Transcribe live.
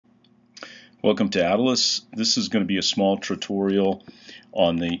Welcome to adilas. This is going to be a small tutorial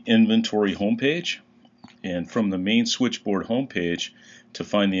on the inventory homepage. And from the main switchboard homepage, to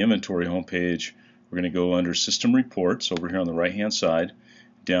find the inventory homepage, we're going to go under System Reports over here on the right hand side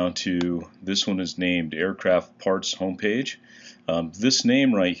down to this one is named Aircraft Parts Homepage. This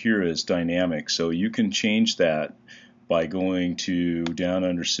name right here is dynamic, so you can change that by going to down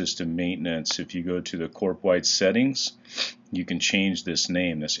under System Maintenance. If you go to the corp-wide settings, you can change this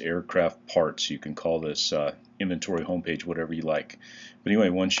name, this aircraft parts. You can call this inventory homepage whatever you like. But anyway,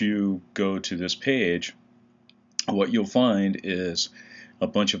 once you go to this page, what you'll find is a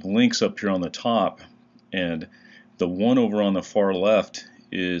bunch of links up here on the top, and the one over on the far left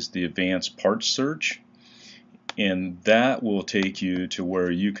is the advanced parts search, and that will take you to where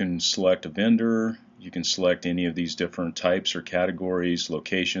you can select a vendor. You can select any of these different types or categories,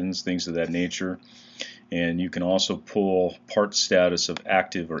 locations, things of that nature. And you can also pull part status of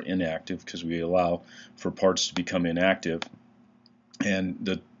active or inactive, because we allow for parts to become inactive. And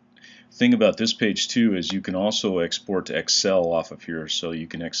the thing about this page too is you can also export to Excel off of here, so you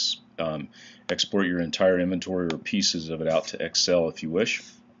can export your entire inventory or pieces of it out to Excel if you wish.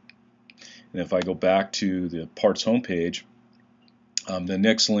 And if I go back to the parts homepage, the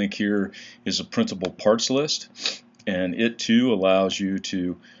next link here is a printable parts list, and it too allows you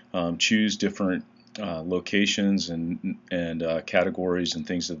to choose different locations and categories and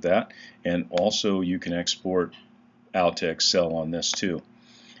things of that, and also you can export out to Excel on this too.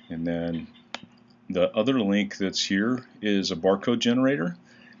 And then the other link that's here is a barcode generator.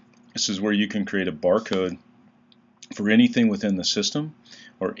 This is where you can create a barcode for anything within the system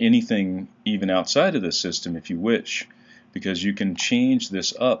or anything even outside of the system if you wish, because you can change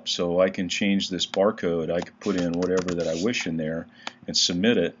this up. So I can change this barcode. I could put in whatever that I wish in there and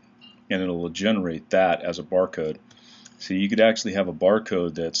submit it, and it'll generate that as a barcode. So you could actually have a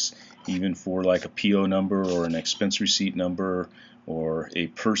barcode that's even for like a PO number or an expense receipt number or a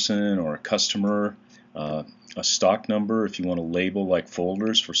person or a customer, a stock number. If you want to label like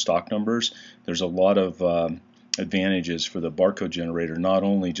folders for stock numbers, there's a lot of advantages for the barcode generator, not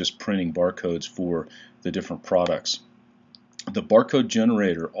only just printing barcodes for the different products. The barcode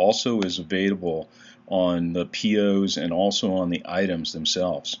generator also is available on the POs and also on the items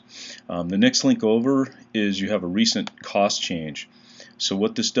themselves. The next link over is you have a recent cost change. So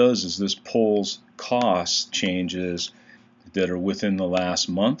what this does is this pulls cost changes that are within the last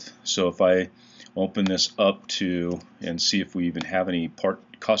month. So if I open this up to and see if we even have any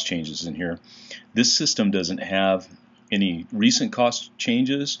cost changes in here, this system doesn't have any recent cost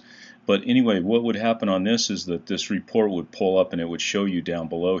changes. But anyway, what would happen on this is that this report would pull up and it would show you down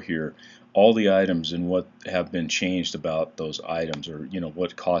below here all the items and what have been changed about those items, or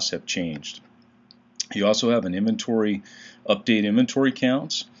what costs have changed. You also have an inventory, update inventory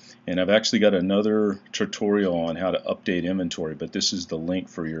counts, and I've actually got another tutorial on how to update inventory, but this is the link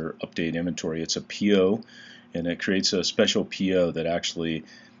for your update inventory. It's a PO, and it creates a special PO that actually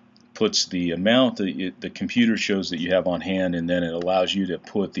puts the amount that the computer shows that you have on hand, and then it allows you to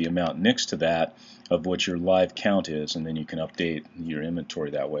put the amount next to that of what your live count is, and then you can update your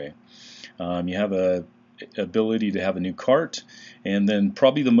inventory that way. You have a ability to have a new cart, and then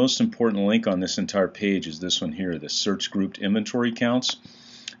probably the most important link on this entire page is this one here, the search grouped inventory counts.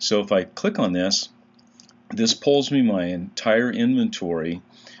 So if I click on this, this pulls me my entire inventory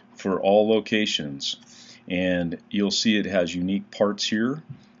for all locations, and you'll see it has unique parts here,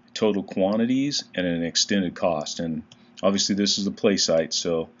 total quantities, and an extended cost. And obviously this is a play site,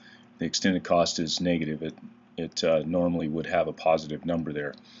 so the extended cost is negative. It normally would have a positive number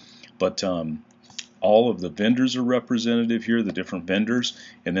there. But all of the vendors are representative here, the different vendors,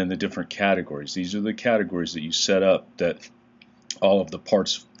 and then the different categories. These are the categories that you set up that all of the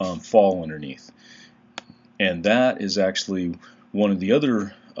parts fall underneath. And that is actually one of the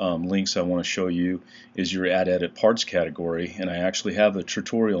other links I want to show you is your add edit parts category, and I actually have a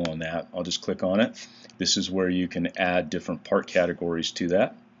tutorial on that. I'll just click on it. This is where you can add different part categories to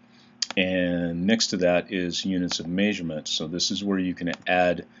that, and next to that is units of measurement. So this is where you can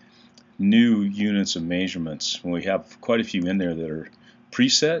add new units of measurements. We have quite a few in there that are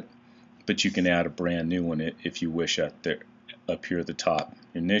preset, but you can add a brand new one if you wish up here at the top.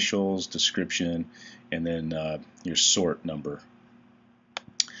 Initials, description, and then your sort number.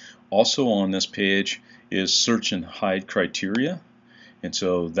 Also on this page is search and hide criteria, and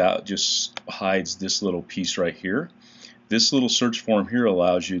so that just hides this little piece right here. This little search form here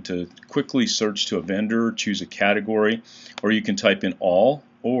allows you to quickly search to a vendor, choose a category, or you can type in all,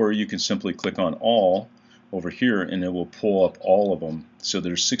 or you can simply click on all over here and it will pull up all of them. So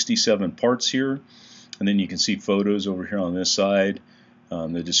there's 67 parts here, and then you can see photos over here on this side,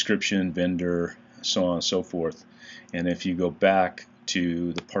 the description, vendor, so on and so forth. And if you go back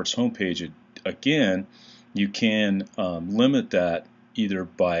to the parts homepage again, you can limit that either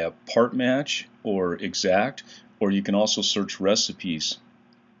by a part match or exact, or you can also search recipes.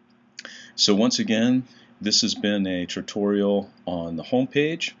 So once again, this has been a tutorial on the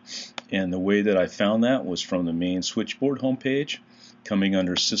homepage, and the way that I found that was from the main switchboard homepage, coming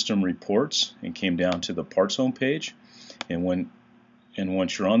under System Reports, and came down to the Parts homepage. And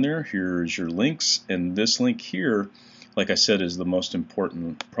once you're on there, here's your links, and this link here, like I said, is the most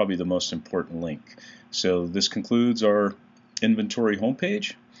important, probably the most important link. So this concludes our inventory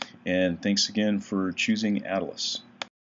homepage, and thanks again for choosing adilas.